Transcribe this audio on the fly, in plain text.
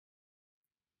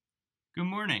Good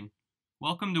morning.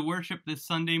 Welcome to worship this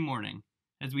Sunday morning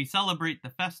as we celebrate the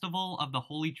festival of the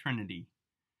Holy Trinity.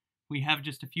 We have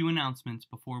just a few announcements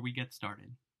before we get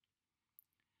started.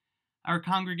 Our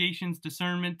congregation's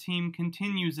discernment team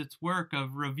continues its work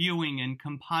of reviewing and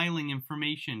compiling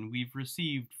information we've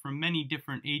received from many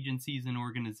different agencies and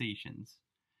organizations.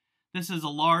 This is a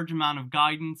large amount of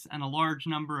guidance and a large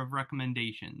number of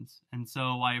recommendations, and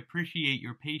so I appreciate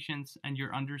your patience and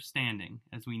your understanding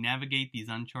as we navigate these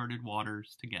uncharted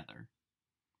waters together.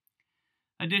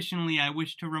 Additionally, I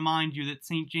wish to remind you that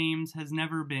St. James has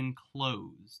never been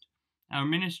closed. Our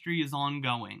ministry is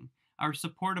ongoing. Our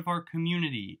support of our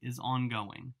community is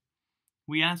ongoing.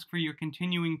 We ask for your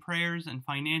continuing prayers and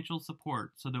financial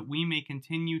support so that we may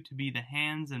continue to be the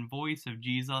hands and voice of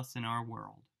Jesus in our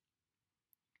world.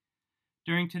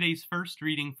 During today's first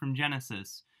reading from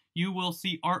Genesis, you will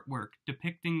see artwork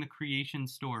depicting the creation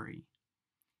story.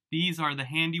 These are the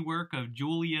handiwork of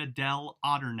Julia Del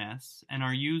Otterness and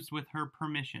are used with her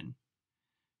permission.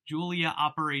 Julia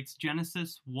operates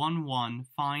Genesis 1:1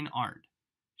 Fine Art.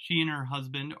 She and her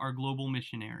husband are global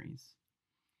missionaries.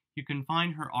 You can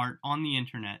find her art on the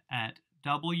internet at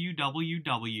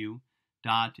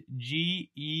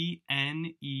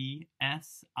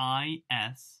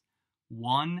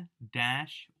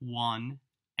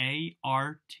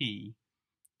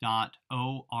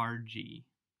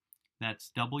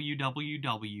That's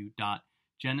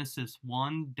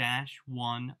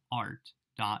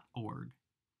www.genesis1-1art.org.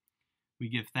 We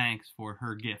give thanks for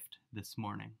her gift this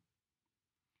morning.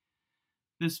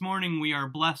 This morning we are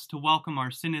blessed to welcome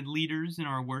our synod leaders in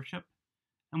our worship,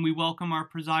 and we welcome our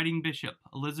presiding bishop,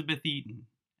 Elizabeth Eaton,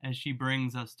 as she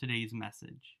brings us today's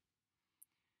message.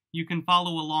 You can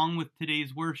follow along with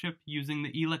today's worship using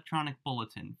the electronic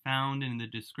bulletin found in the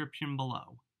description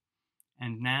below.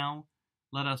 And now,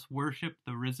 let us worship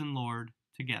the risen Lord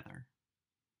together.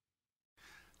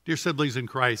 Dear siblings in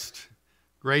Christ,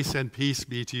 grace and peace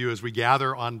be to you as we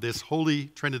gather on this Holy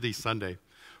Trinity Sunday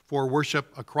for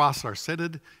worship across our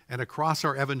synod and across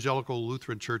our Evangelical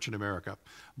Lutheran Church in America.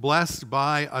 Blessed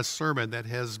by a sermon that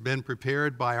has been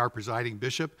prepared by our presiding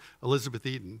bishop, Elizabeth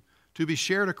Eaton, to be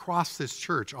shared across this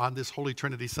church on this Holy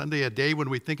Trinity Sunday, a day when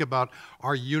we think about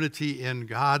our unity in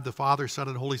God, the Father, Son,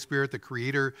 and Holy Spirit, the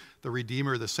Creator, the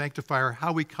Redeemer, the Sanctifier,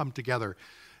 how we come together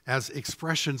as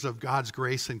expressions of God's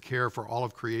grace and care for all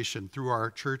of creation through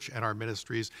our church and our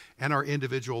ministries and our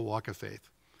individual walk of faith.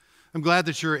 I'm glad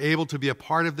that you're able to be a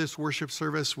part of this worship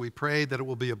service. We pray that it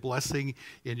will be a blessing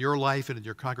in your life and in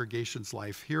your congregation's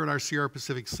life. Here in our Sierra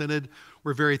Pacific Synod,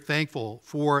 we're very thankful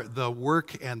for the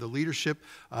work and the leadership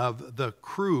of the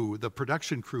crew, the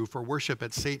production crew for worship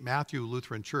at St. Matthew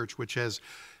Lutheran Church, which has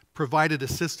provided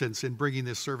assistance in bringing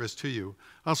this service to you.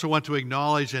 I also want to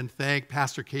acknowledge and thank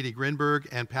Pastor Katie Grinberg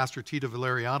and Pastor Tito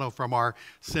Valeriano from our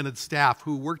Synod staff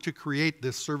who worked to create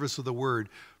this service of the Word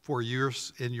for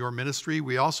years in your ministry.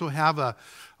 We also have a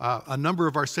number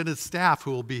of our Synod staff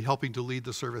who will be helping to lead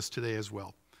the service today as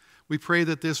well. We pray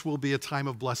that this will be a time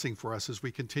of blessing for us as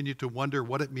we continue to wonder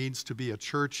what it means to be a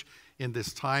church in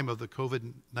this time of the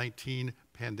COVID-19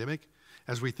 pandemic,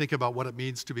 as we think about what it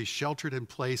means to be sheltered in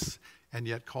place and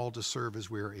yet called to serve as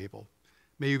we are able.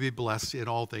 May you be blessed in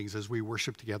all things as we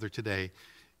worship together today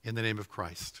in the name of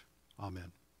Christ.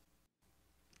 Amen.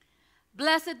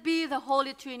 Blessed be the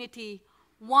Holy Trinity,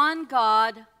 one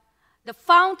God, the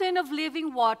fountain of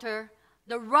living water,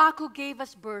 the rock who gave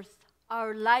us birth,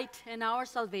 our light and our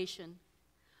salvation.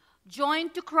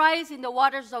 Joined to Christ in the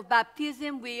waters of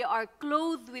baptism, we are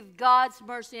clothed with God's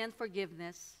mercy and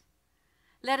forgiveness.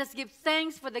 Let us give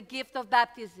thanks for the gift of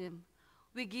baptism.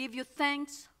 We give you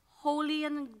thanks, holy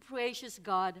and gracious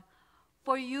God,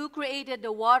 for you created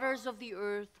the waters of the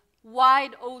earth,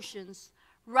 wide oceans,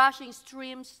 rushing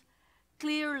streams,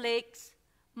 clear lakes,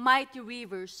 mighty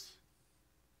rivers.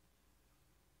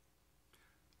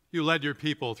 You led your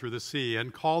people through the sea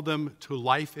and called them to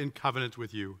life in covenant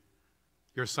with you.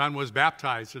 Your Son was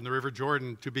baptized in the River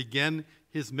Jordan to begin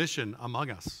his mission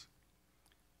among us.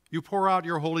 You pour out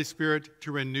your Holy Spirit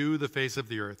to renew the face of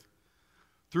the earth.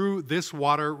 Through this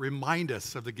water, remind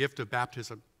us of the gift of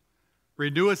baptism.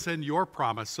 Renew us in your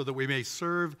promise so that we may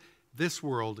serve this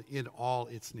world in all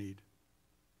its need.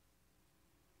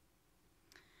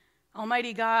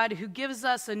 Almighty God, who gives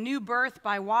us a new birth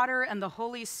by water and the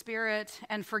Holy Spirit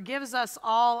and forgives us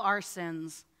all our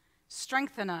sins,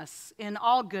 strengthen us in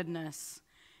all goodness,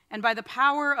 and by the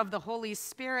power of the Holy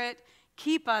Spirit,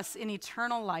 keep us in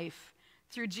eternal life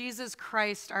through Jesus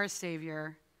Christ our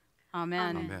Savior.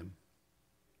 Amen. Amen.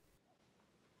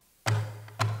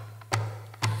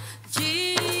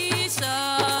 Jesus,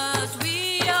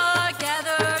 we are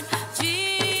gathered.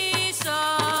 Jesus,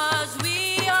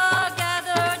 we are gathered.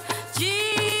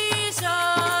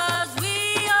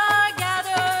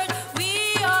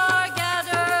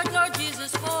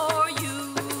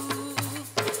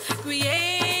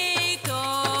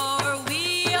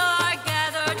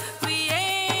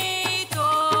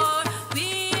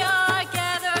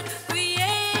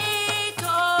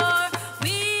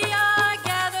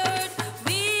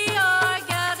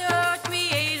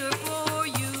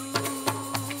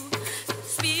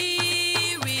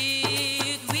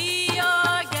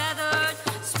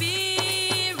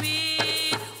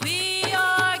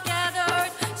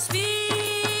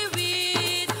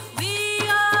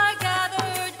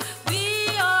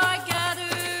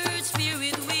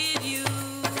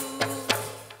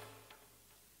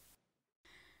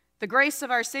 The grace of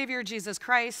our Savior Jesus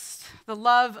Christ, the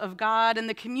love of God, and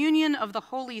the communion of the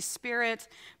Holy Spirit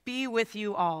be with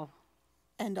you all.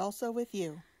 And also with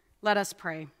you. Let us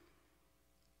pray.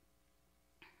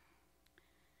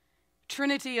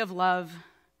 Trinity of love,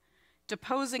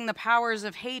 deposing the powers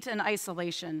of hate and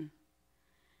isolation,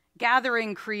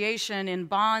 gathering creation in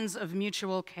bonds of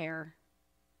mutual care.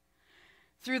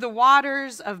 Through the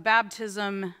waters of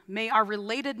baptism, may our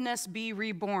relatedness be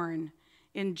reborn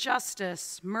in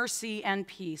justice, mercy, and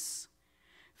peace,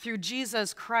 through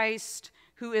Jesus Christ,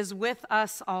 who is with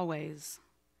us always.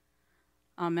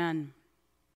 Amen.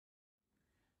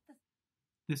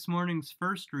 This morning's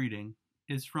first reading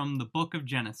is from the book of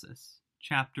Genesis,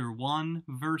 chapter 1,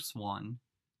 verse 1,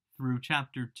 through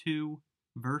chapter 2,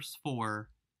 verse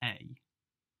 4a.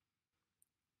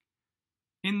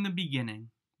 In the beginning,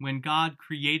 when God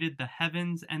created the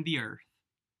heavens and the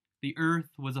earth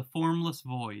was a formless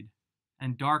void,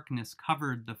 and darkness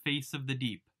covered the face of the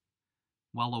deep,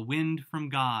 while a wind from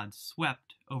God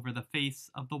swept over the face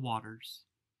of the waters.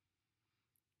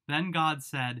 Then God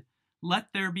said,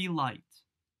 "Let there be light,"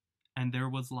 and there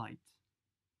was light.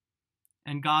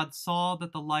 And God saw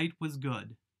that the light was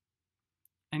good,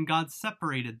 and God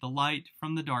separated the light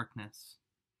from the darkness.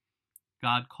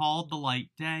 God called the light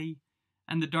day,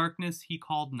 and the darkness he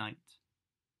called night.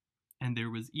 And there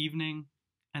was evening,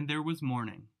 and there was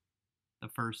morning, the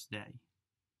first day.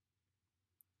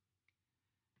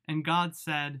 And God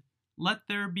said, "Let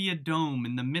there be a dome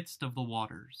in the midst of the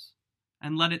waters,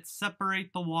 and let it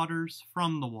separate the waters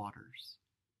from the waters."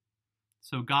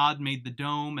 So God made the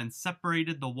dome and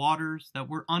separated the waters that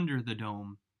were under the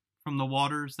dome from the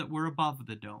waters that were above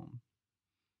the dome.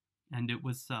 And it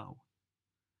was so.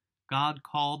 God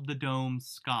called the dome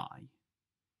sky.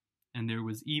 And there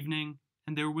was evening,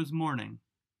 and there was morning,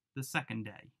 the second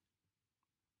day.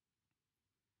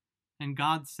 And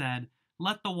God said,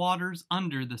 "Let the waters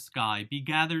under the sky be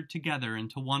gathered together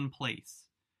into one place,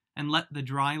 and let the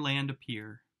dry land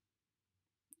appear."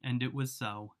 And it was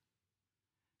so.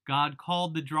 God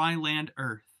called the dry land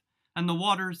earth, and the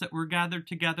waters that were gathered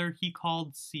together he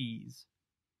called seas.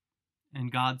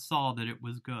 And God saw that it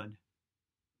was good.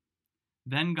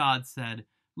 Then God said,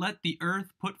 "Let the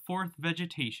earth put forth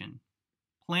vegetation,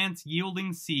 plants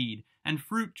yielding seed, and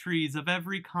fruit trees of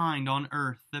every kind on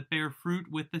earth that bear fruit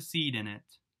with the seed in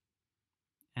it."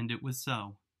 And it was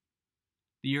so.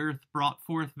 The earth brought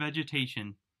forth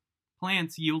vegetation,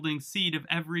 plants yielding seed of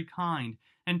every kind,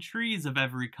 and trees of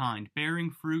every kind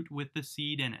bearing fruit with the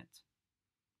seed in it.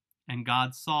 And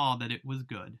God saw that it was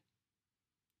good.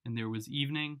 And there was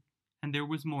evening, and there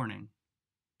was morning,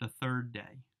 the third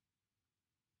day.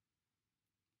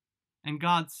 And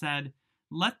God said,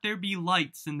 "Let there be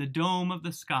lights in the dome of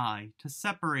the sky to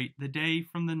separate the day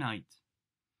from the night.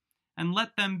 And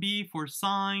let them be for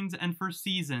signs and for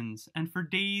seasons and for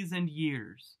days and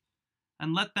years.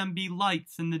 And let them be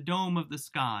lights in the dome of the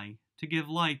sky to give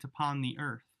light upon the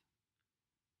earth."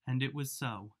 And it was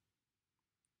so.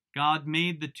 God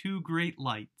made the two great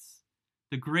lights,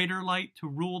 the greater light to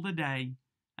rule the day,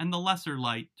 and the lesser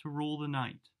light to rule the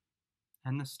night,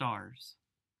 and the stars.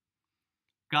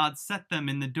 God set them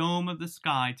in the dome of the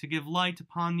sky to give light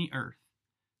upon the earth,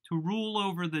 to rule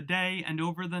over the day and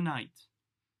over the night,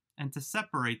 and to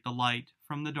separate the light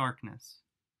from the darkness.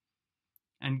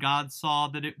 And God saw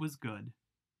that it was good.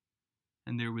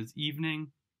 And there was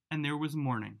evening, and there was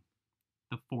morning,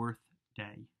 the fourth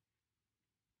day.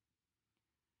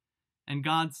 And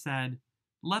God said,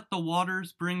 "Let the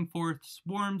waters bring forth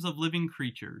swarms of living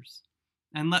creatures,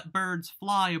 and let birds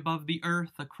fly above the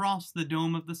earth across the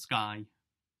dome of the sky."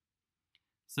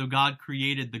 So God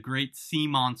created the great sea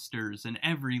monsters and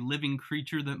every living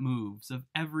creature that moves, of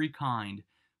every kind,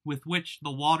 with which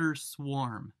the waters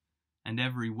swarm, and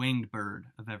every winged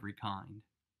bird of every kind.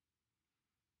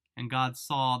 And God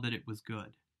saw that it was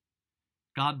good.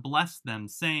 God blessed them,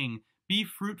 saying, "Be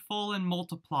fruitful and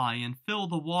multiply, and fill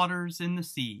the waters in the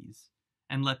seas,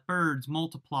 and let birds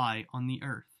multiply on the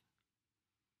earth."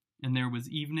 And there was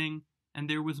evening, and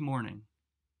there was morning,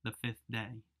 the fifth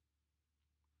day.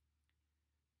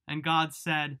 And God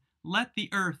said, "Let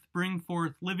the earth bring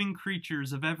forth living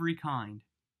creatures of every kind,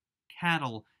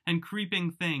 cattle and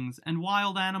creeping things, and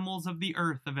wild animals of the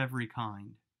earth of every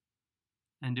kind."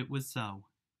 And it was so.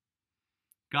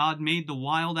 God made the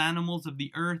wild animals of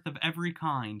the earth of every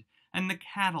kind, and the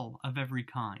cattle of every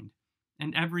kind,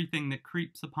 and everything that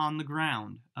creeps upon the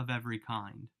ground of every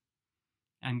kind.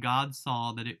 And God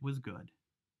saw that it was good.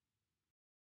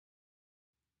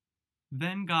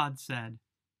 Then God said,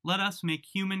 "Let us make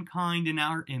humankind in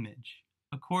our image,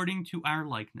 according to our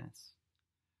likeness.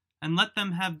 And let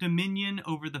them have dominion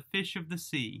over the fish of the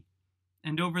sea,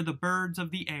 and over the birds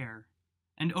of the air,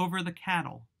 and over the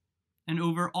cattle, and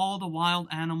over all the wild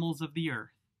animals of the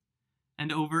earth,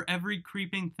 and over every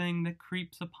creeping thing that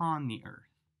creeps upon the earth.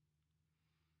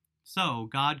 So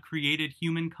God created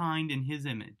humankind in his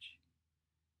image.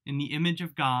 In the image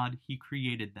of God he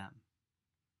created them.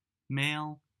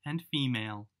 Male and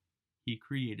female he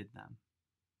created them.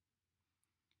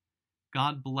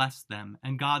 God blessed them,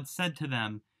 and God said to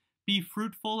them, "Be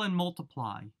fruitful and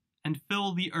multiply, and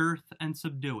fill the earth and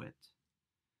subdue it,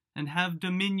 and have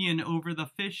dominion over the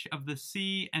fish of the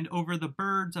sea, and over the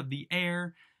birds of the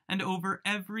air, and over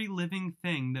every living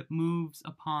thing that moves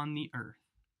upon the earth."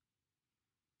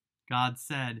 God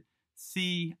said,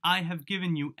 "See, I have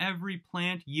given you every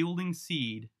plant yielding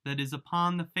seed that is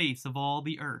upon the face of all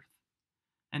the earth,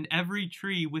 and every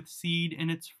tree with seed in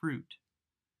its fruit.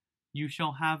 You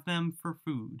shall have them for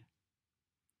food.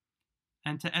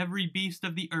 And to every beast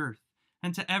of the earth,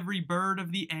 and to every bird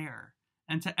of the air,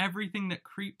 and to everything that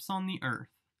creeps on the earth,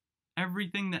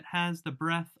 everything that has the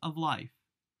breath of life,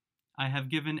 I have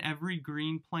given every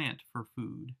green plant for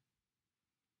food."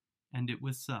 And it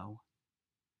was so.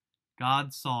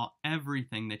 God saw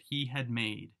everything that he had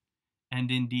made,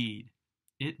 and indeed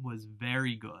it was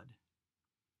very good.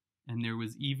 And there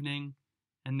was evening,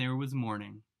 and there was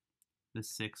morning, the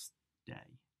sixth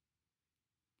day.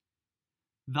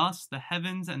 Thus the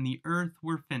heavens and the earth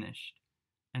were finished,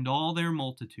 and all their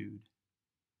multitude.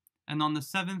 And on the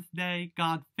seventh day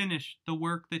God finished the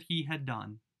work that he had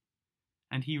done,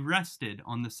 and he rested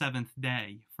on the seventh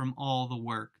day from all the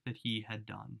work that he had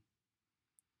done.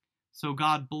 So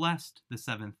God blessed the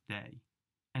seventh day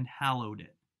and hallowed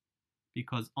it,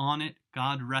 because on it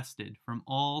God rested from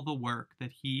all the work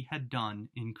that he had done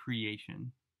in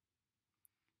creation.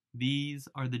 These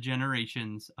are the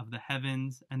generations of the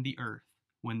heavens and the earth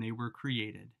when they were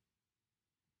created.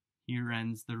 Here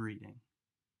ends the reading.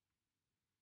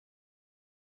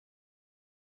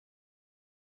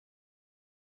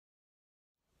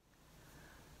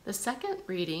 The second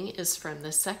reading is from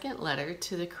the second letter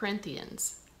to the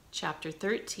Corinthians, chapter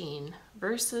 13,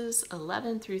 verses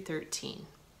 11 through 13.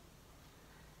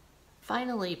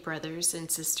 Finally, brothers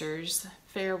and sisters,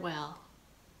 farewell.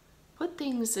 Put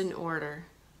things in order.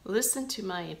 Listen to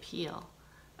my appeal.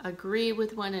 Agree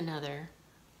with one another.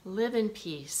 Live in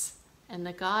peace, and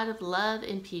the God of love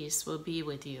and peace will be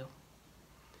with you.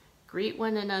 Greet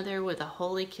one another with a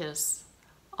holy kiss.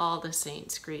 All the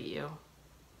saints greet you.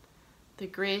 The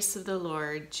grace of the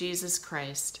Lord Jesus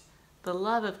Christ, the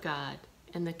love of God,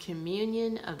 and the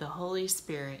communion of the Holy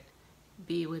Spirit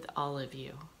be with all of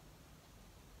you.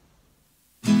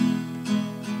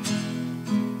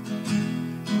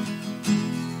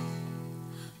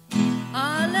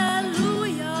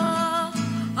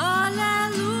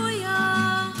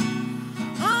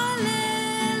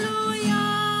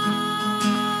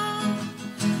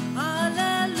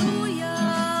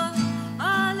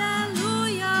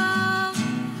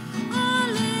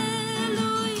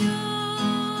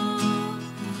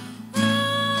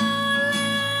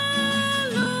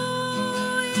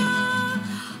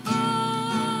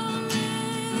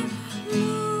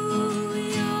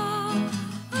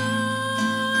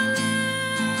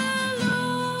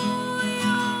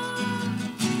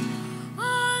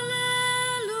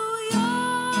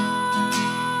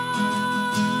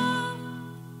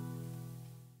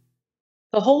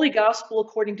 The Holy Gospel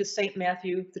according to St.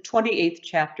 Matthew, the 28th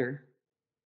chapter.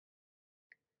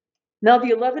 Now the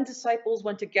 11 disciples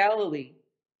went to Galilee,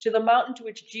 to the mountain to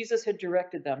which Jesus had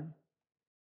directed them.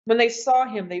 When they saw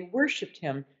him, they worshipped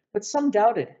him, but some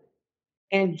doubted.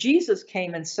 And Jesus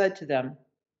came and said to them,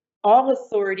 "All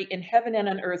authority in heaven and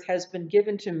on earth has been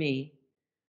given to me.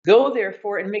 Go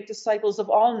therefore and make disciples of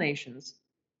all nations,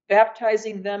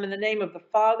 baptizing them in the name of the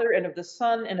Father and of the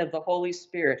Son and of the Holy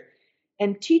Spirit,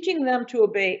 and teaching them to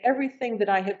obey everything that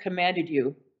I have commanded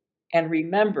you. And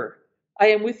remember,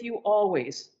 I am with you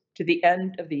always to the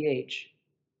end of the age."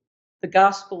 The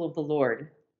Gospel of the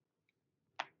Lord.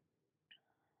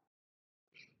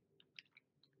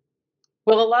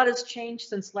 Well, a lot has changed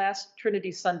since last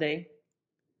Trinity Sunday.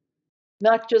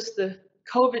 Not just the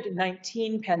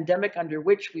COVID-19 pandemic under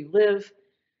which we live,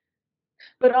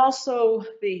 but also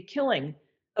the killing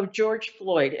of George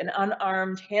Floyd, an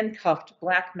unarmed, handcuffed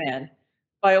Black man,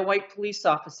 by a white police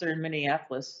officer in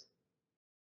Minneapolis.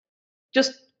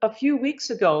 Just a few weeks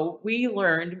ago, we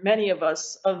learned, many of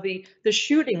us, of the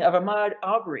shooting of Ahmaud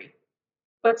Arbery.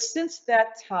 But since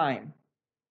that time,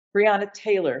 Breonna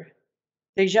Taylor,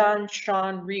 Dejan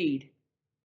Sean Reed,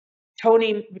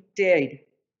 Tony McDade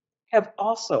have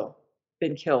also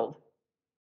been killed.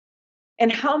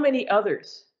 And how many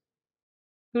others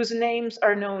whose names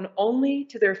are known only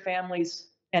to their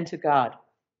families and to God.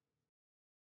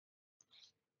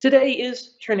 Today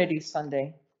is Trinity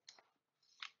Sunday.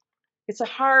 It's a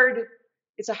hard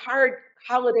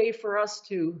holiday for us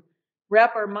to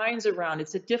wrap our minds around.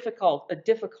 It's a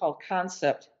difficult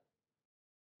concept.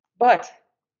 But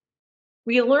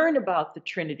we learn about the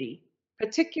Trinity,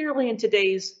 particularly in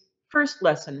today's first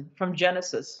lesson from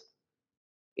Genesis.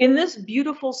 In this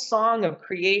beautiful song of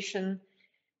creation,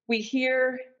 we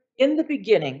hear, in the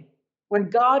beginning, when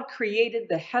God created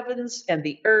the heavens and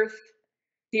the earth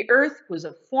was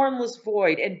a formless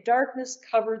void, and darkness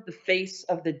covered the face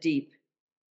of the deep.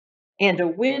 And a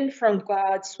wind from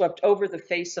God swept over the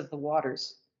face of the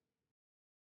waters.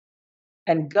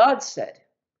 And God said,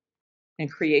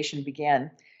 and creation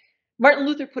began. Martin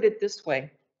Luther put it this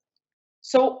way: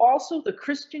 so also the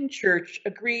Christian Church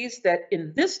agrees that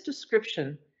in this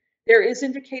description there is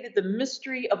indicated the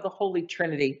mystery of the Holy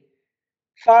Trinity.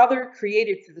 Father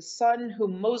created through the Son,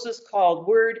 whom Moses called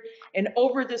Word, and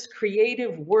over this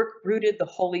creative work brooded the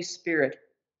Holy Spirit.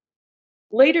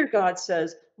 Later, God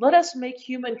says, let us make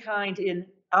humankind in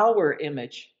our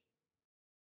image.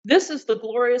 This is the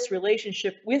glorious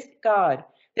relationship with God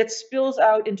that spills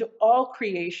out into all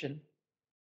creation.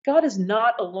 God is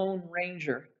not a lone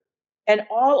ranger, and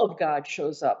all of God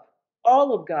shows up.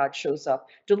 All of God shows up,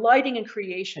 delighting in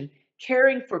creation,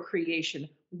 caring for creation,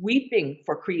 weeping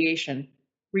for creation,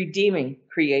 redeeming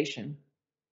creation.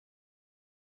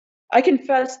 I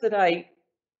confess that I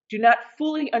do not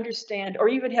fully understand or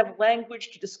even have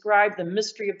language to describe the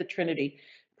mystery of the Trinity.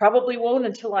 Probably won't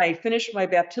until I finish my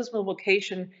baptismal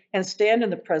vocation and stand in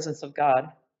the presence of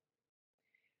God.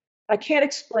 I can't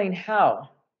explain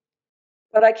how,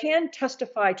 but I can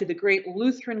testify to the great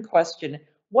Lutheran question: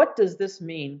 what does this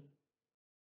mean?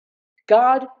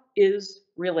 God is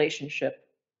relationship.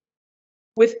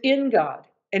 Within God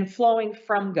and flowing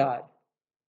from God.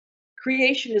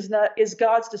 Creation is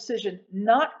God's decision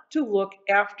not to look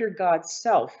after God's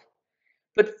self,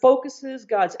 but focuses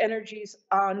God's energies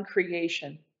on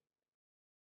creation.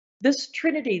 This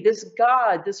Trinity, this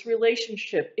God, this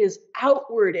relationship is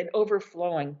outward and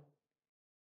overflowing.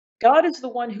 God is the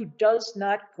one who does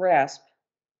not grasp.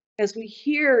 As we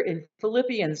hear in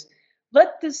Philippians,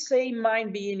 let this same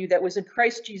mind be in you that was in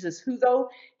Christ Jesus, who, though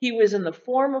he was in the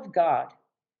form of God,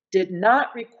 did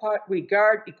not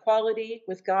regard equality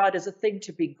with God as a thing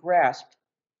to be grasped.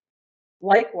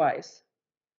 Likewise,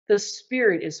 the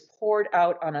Spirit is poured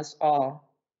out on us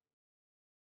all.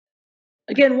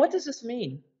 Again, what does this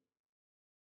mean?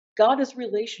 God is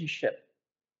relationship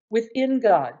within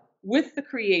God, with the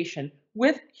creation,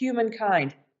 with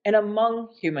humankind, and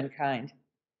among humankind.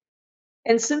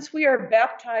 And since we are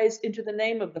baptized into the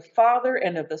name of the Father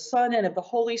and of the Son and of the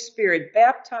Holy Spirit,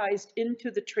 baptized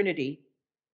into the Trinity,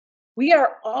 we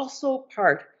are also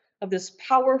part of this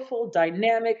powerful,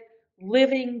 dynamic,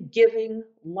 living, giving,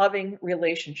 loving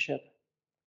relationship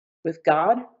with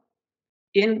God,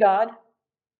 in God,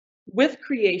 with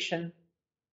creation,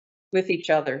 with each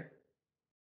other.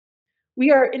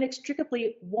 We are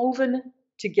inextricably woven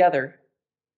together.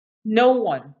 No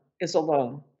one is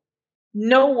alone.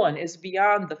 No one is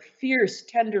beyond the fierce,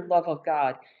 tender love of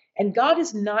God, and God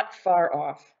is not far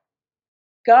off.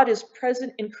 God is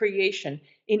present in creation,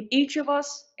 in each of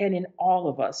us and in all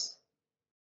of us.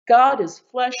 God is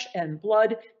flesh and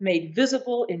blood made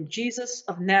visible in Jesus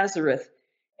of Nazareth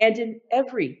and in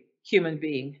every human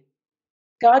being.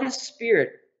 God is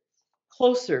spirit,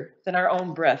 closer than our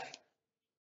own breath.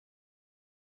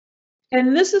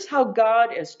 And this is how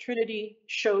God as Trinity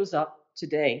shows up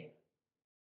today.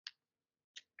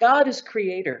 God is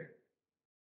creator.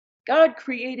 God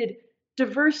created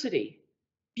diversity,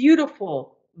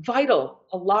 beautiful, vital,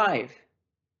 alive.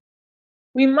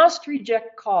 We must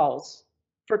reject calls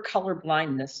for color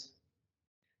blindness.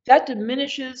 That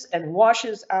diminishes and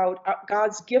washes out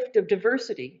God's gift of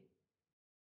diversity.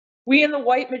 We in the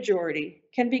white majority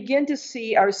can begin to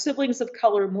see our siblings of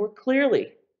color more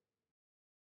clearly.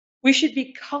 We should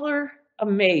be color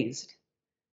amazed,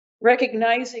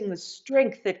 recognizing the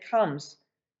strength that comes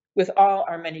with all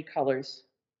our many colors.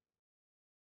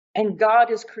 And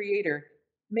God as creator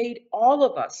made all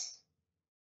of us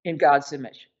in God's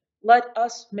image. Let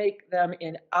us make them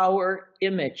in our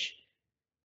image.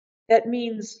 That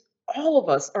means all of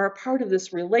us are a part of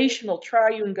this relational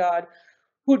triune God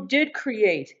who did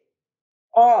create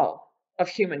all of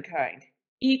humankind,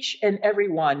 each and every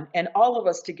one, and all of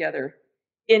us together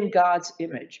in God's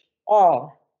image,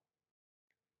 all.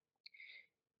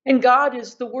 And God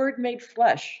is the Word made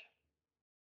flesh,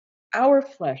 our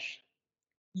flesh,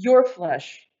 your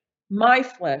flesh, my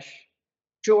flesh,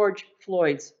 George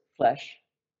Floyd's flesh.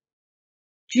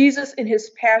 Jesus in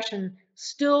his passion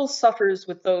still suffers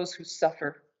with those who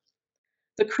suffer.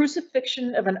 The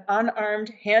crucifixion of an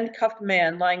unarmed, handcuffed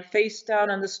man lying face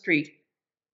down on the street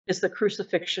is the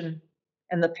crucifixion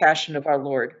and the passion of our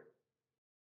Lord.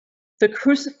 The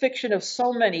crucifixion of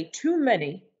so many, too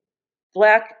many,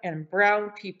 Black and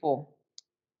brown people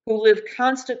who live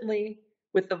constantly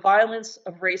with the violence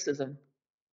of racism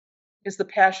is the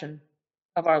passion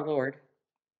of our Lord.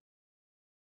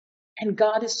 And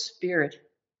God is spirit.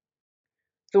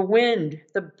 The wind,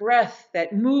 the breath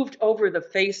that moved over the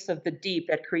face of the deep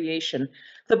at creation,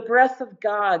 the breath of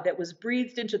God that was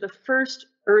breathed into the first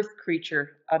earth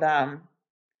creature, Adam,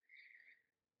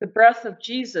 the breath of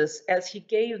Jesus as he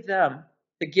gave them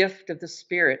the gift of the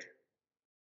Spirit,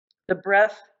 the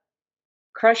breath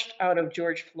crushed out of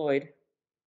George Floyd,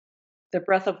 the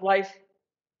breath of life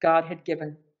God had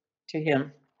given to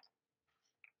him.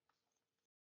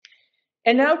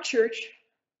 And now, church,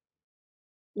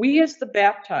 we as the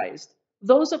baptized,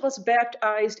 those of us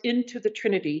baptized into the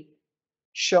Trinity,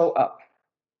 show up.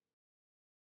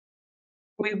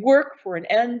 We work for an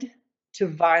end to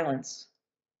violence,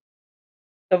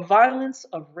 the violence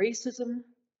of racism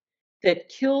that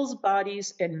kills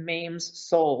bodies and maims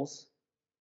souls.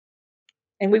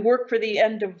 And we work for the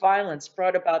end of violence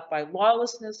brought about by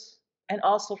lawlessness and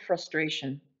also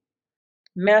frustration,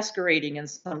 masquerading in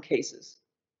some cases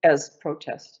as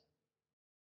protest.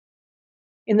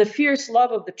 In the fierce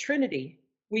love of the Trinity,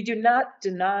 we do not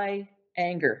deny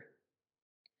anger.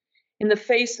 In the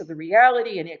face of the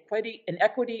reality and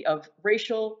inequity of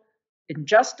racial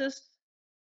injustice,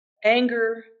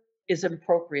 anger is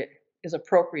appropriate.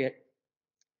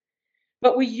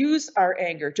 But we use our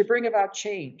anger to bring about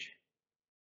change.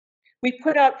 We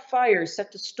put out fires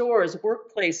set to stores,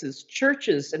 workplaces,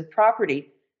 churches, and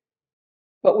property,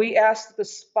 but we ask the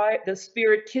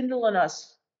Spirit kindle in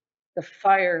us the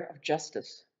fire of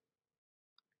justice.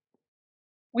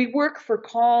 We work for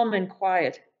calm and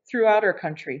quiet throughout our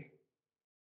country,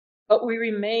 but we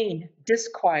remain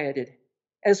disquieted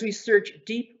as we search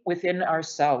deep within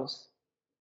ourselves.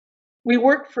 We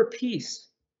work for peace,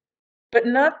 but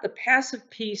not the passive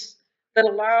peace that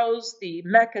allows the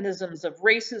mechanisms of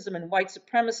racism and white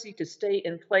supremacy to stay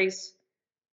in place.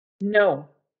 No,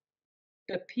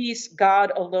 the peace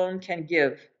God alone can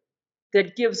give,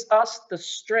 that gives us the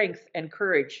strength and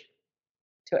courage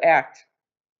to act.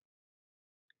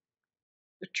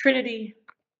 The Trinity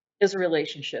is a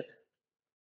relationship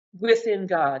within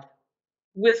God,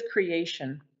 with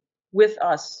creation, with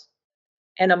us,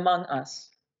 and among us.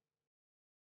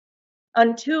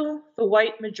 Until the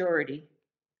white majority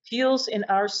feels in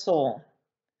our soul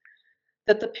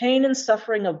that the pain and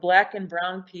suffering of Black and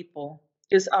brown people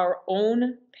is our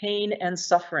own pain and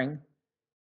suffering,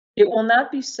 it will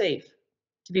not be safe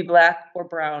to be Black or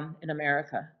brown in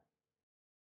America.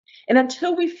 And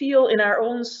until we feel in our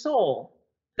own soul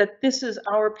that this is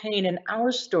our pain and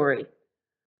our story,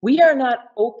 we are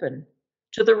not open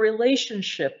to the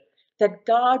relationship that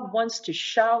God wants to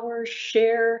shower,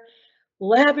 share,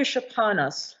 lavish upon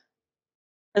us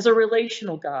as a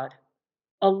relational God,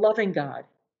 a loving God,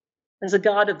 as a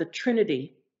God of the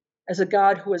Trinity, as a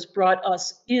God who has brought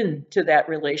us into that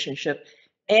relationship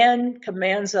and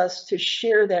commands us to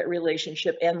share that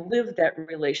relationship and live that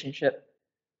relationship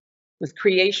with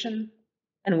creation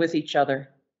and with each other.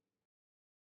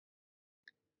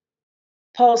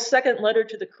 Paul's second letter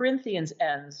to the Corinthians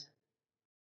ends,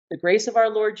 "The grace of our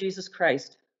Lord Jesus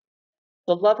Christ,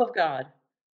 the love of God,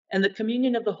 and the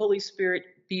communion of the Holy Spirit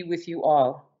be with you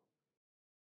all."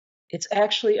 It's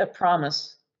actually a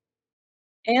promise,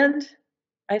 and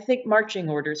I think marching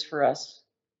orders for us.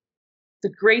 The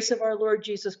grace of our Lord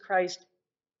Jesus Christ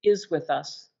is with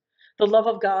us. The love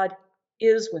of God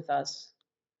is with us.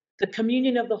 The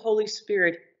communion of the Holy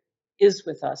Spirit is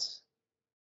with us.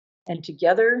 And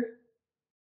together,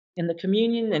 in the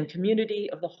communion and community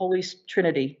of the Holy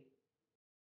Trinity,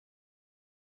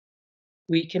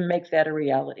 we can make that a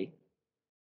reality.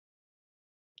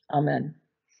 Amen.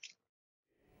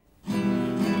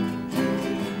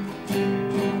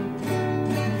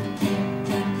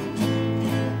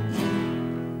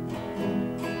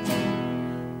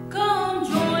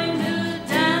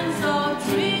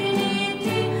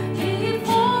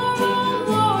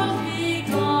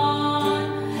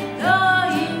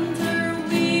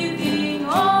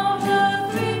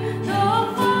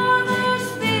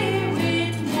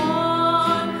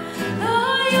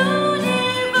 The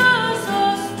universe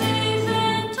of space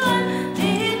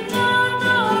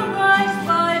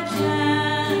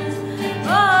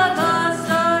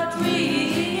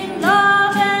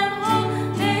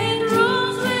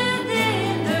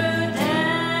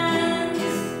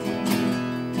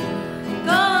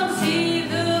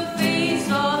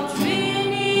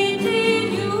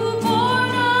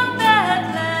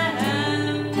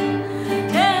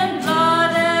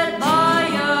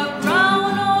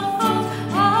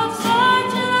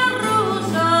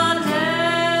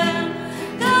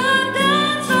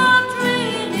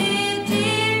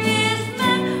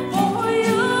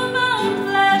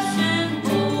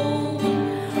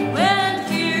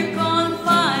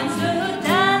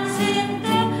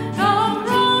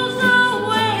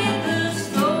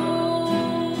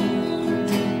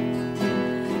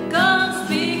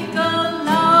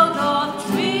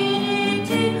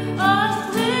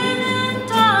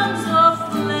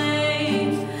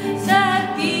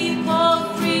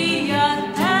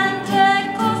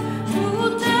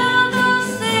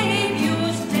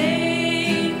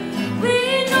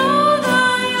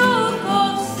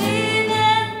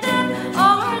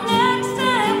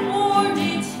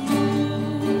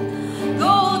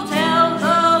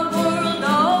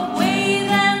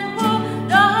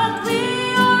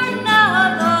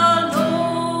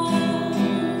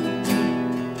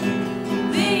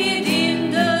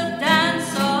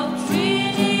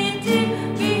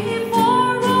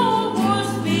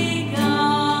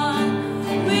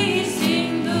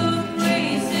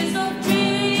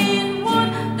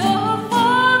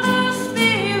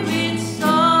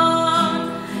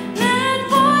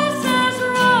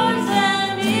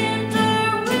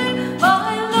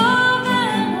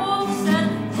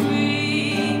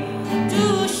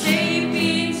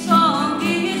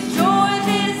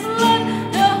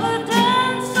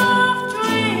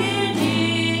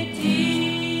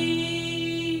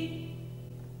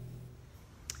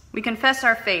confess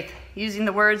our faith using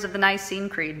the words of the Nicene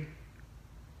Creed.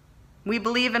 We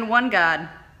believe in one God,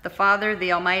 the Father,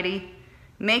 the Almighty,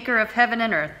 maker of heaven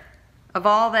and earth, of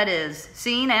all that is,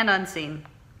 seen and unseen.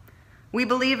 We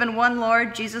believe in one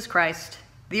Lord, Jesus Christ,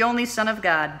 the only Son of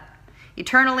God,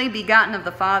 eternally begotten of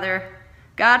the Father,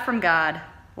 God from God,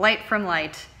 light from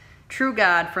light, true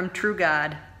God from true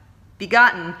God,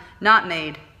 begotten, not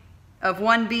made, of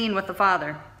one being with the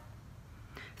Father.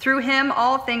 Through him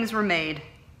all things were made.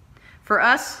 For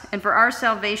us and for our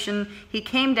salvation he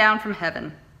came down from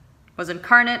heaven, was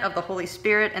incarnate of the Holy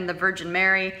Spirit and the Virgin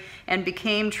Mary, and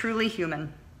became truly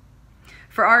human.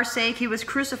 For our sake he was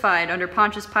crucified under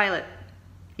Pontius Pilate.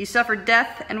 He suffered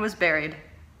death and was buried.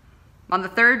 On the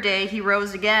third day he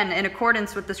rose again in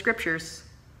accordance with the Scriptures.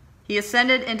 He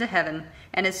ascended into heaven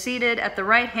and is seated at the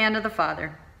right hand of the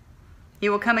Father. He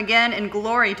will come again in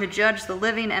glory to judge the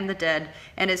living and the dead,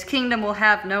 and his kingdom will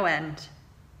have no end.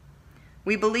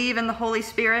 We believe in the Holy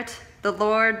Spirit, the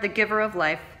Lord, the giver of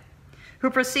life, who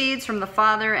proceeds from the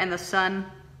Father and the Son,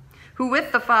 who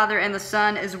with the Father and the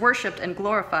Son is worshipped and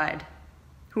glorified,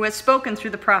 who has spoken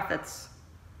through the prophets.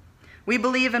 We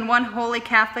believe in one holy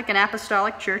Catholic and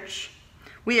Apostolic Church.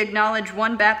 We acknowledge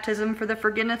one baptism for the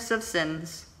forgiveness of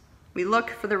sins. We look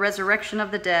for the resurrection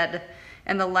of the dead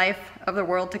and the life of the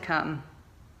world to come.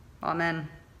 Amen.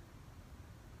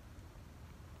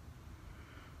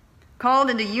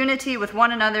 Called into unity with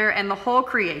one another and the whole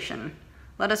creation,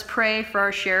 let us pray for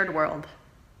our shared world.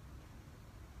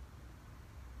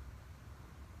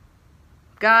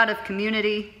 God of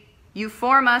community, you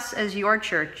form us as your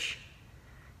church.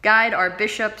 Guide our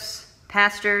bishops,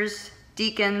 pastors,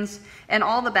 deacons, and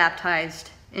all the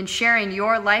baptized in sharing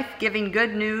your life-giving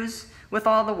good news with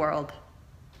all the world.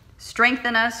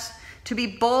 Strengthen us to be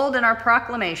bold in our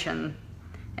proclamation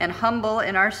and humble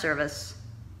in our service.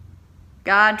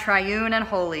 God, triune and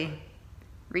holy,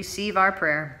 receive our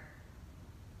prayer.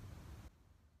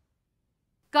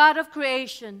 God of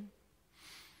creation,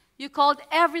 you called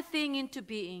everything into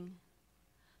being.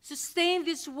 Sustain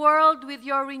this world with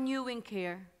your renewing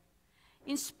care.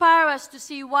 Inspire us to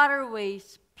see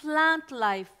waterways, plant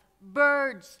life,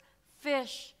 birds,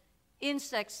 fish,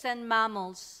 insects, and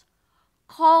mammals.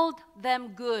 Called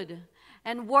them good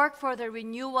and work for their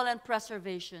renewal and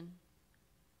preservation.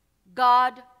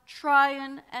 God,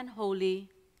 triune and holy,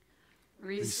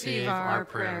 receive our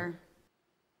prayer.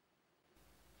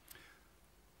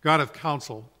 God of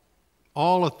counsel,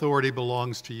 all authority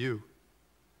belongs to you.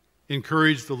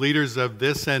 Encourage the leaders of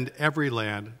this and every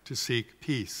land to seek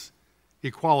peace,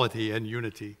 equality, and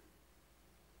unity.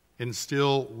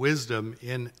 Instill wisdom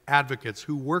in advocates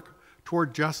who work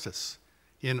toward justice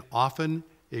in often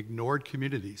ignored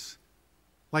communities,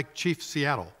 like Chief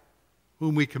Seattle,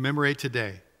 whom we commemorate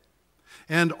today,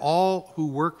 and all who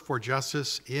work for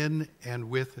justice in and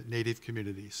with Native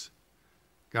communities.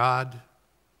 God,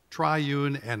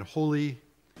 triune and holy,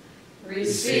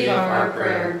 receive our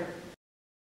prayer.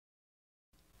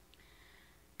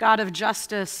 God of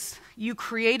justice, you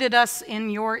created us in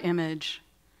your image.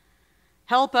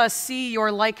 Help us see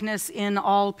your likeness in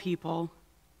all people.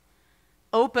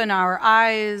 Open our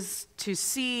eyes to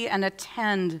see and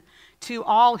attend to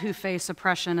all who face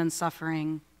oppression and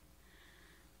suffering.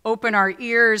 Open our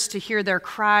ears to hear their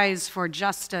cries for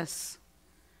justice.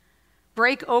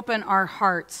 Break open our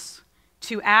hearts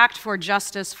to act for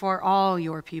justice for all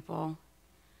your people.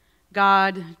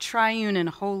 God, triune and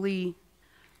holy,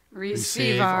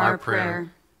 receive our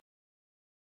prayer.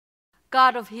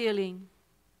 God of healing,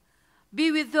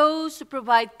 be with those who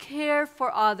provide care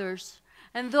for others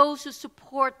and those who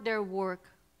support their work.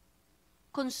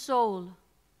 Console,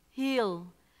 heal,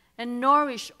 and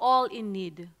nourish all in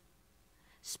need,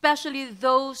 especially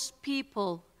those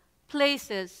people,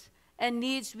 places, and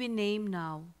needs we name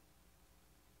now.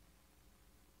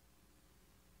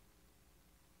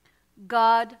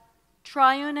 God,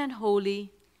 triune and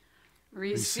holy,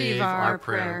 receive our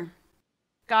prayer.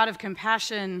 God of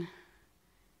compassion,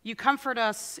 you comfort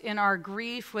us in our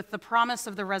grief with the promise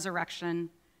of the resurrection.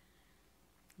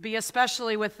 Be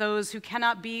especially with those who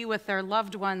cannot be with their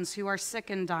loved ones who are sick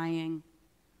and dying.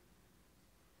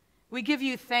 We give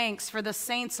you thanks for the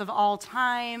saints of all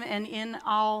time and in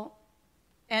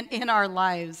our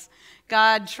lives.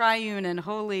 God, triune and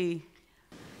holy,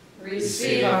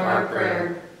 receive our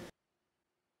prayer.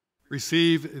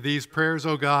 Receive these prayers,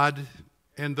 O God,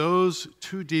 and those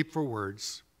too deep for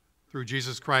words, through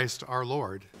Jesus Christ our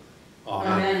Lord.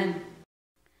 Amen.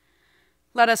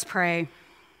 Let us pray.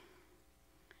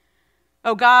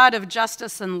 O God of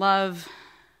justice and love,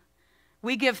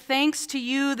 we give thanks to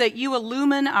you that you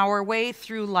illumine our way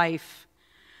through life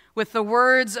with the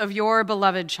words of your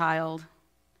beloved child.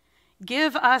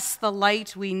 Give us the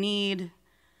light we need.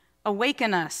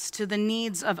 Awaken us to the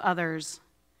needs of others.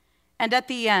 And at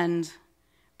the end,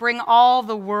 bring all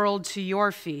the world to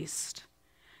your feast.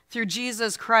 Through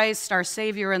Jesus Christ, our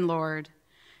Savior and Lord,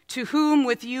 to whom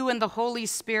with you and the Holy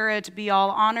Spirit be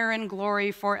all honor and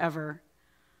glory forever.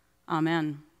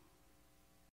 Amen.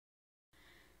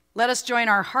 Let us join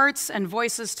our hearts and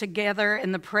voices together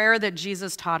in the prayer that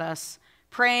Jesus taught us,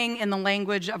 praying in the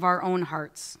language of our own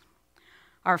hearts.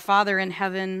 Our Father in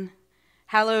heaven,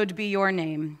 hallowed be your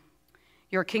name.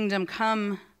 Your kingdom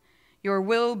come, your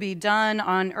will be done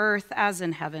on earth as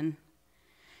in heaven.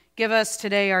 Give us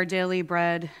today our daily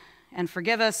bread, and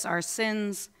forgive us our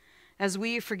sins as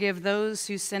we forgive those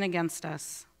who sin against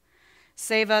us.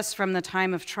 Save us from the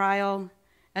time of trial,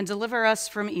 and deliver us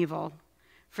from evil.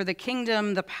 For the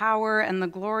kingdom, the power, and the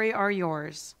glory are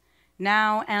yours,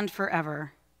 now and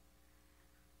forever.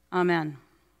 Amen.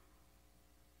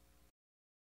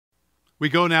 We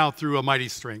go now through a mighty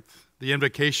strength, the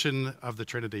invocation of the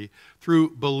Trinity,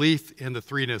 through belief in the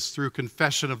threeness, through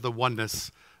confession of the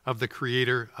oneness of the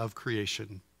Creator of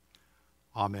creation.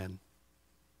 Amen.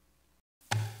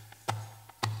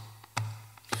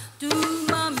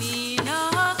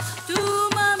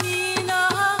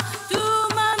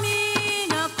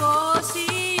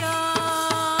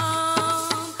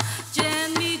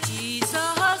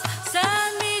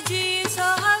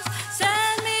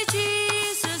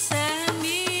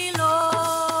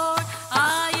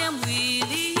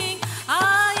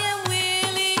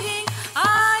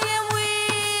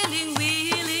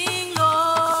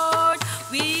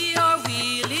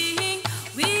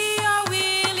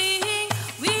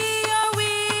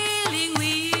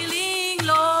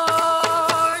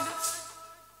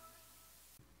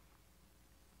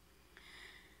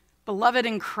 Beloved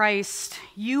in Christ,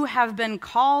 you have been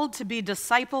called to be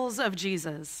disciples of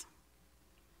Jesus.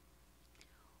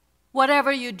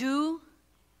 Whatever you do,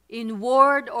 in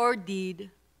word or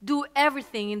deed, do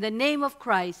everything in the name of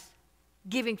Christ,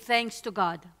 giving thanks to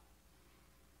God.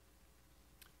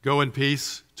 Go in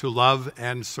peace to love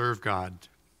and serve God.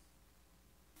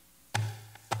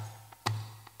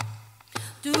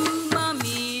 Do